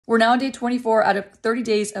We're now on day 24 out of 30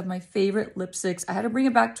 days of my favorite lipsticks. I had to bring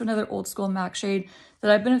it back to another old school MAC shade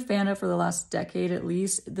that I've been a fan of for the last decade at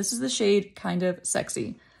least. This is the shade Kind of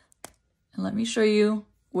Sexy. And let me show you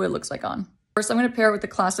what it looks like on. First, I'm going to pair it with the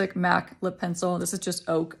classic MAC lip pencil. This is just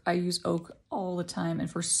Oak. I use Oak all the time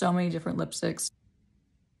and for so many different lipsticks.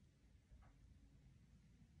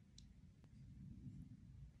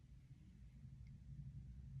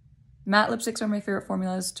 Matte lipsticks are my favorite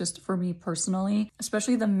formulas just for me personally,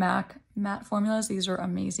 especially the MAC matte formulas. These are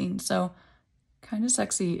amazing. So Kind of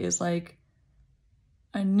Sexy is like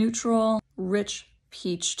a neutral, rich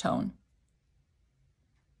peach tone.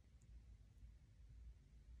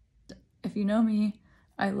 If you know me,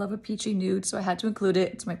 I love a peachy nude, so I had to include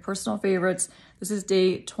it. It's my personal favorites. This is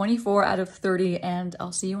day 24 out of 30, and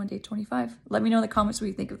I'll see you on day 25. Let me know in the comments what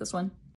you think of this one.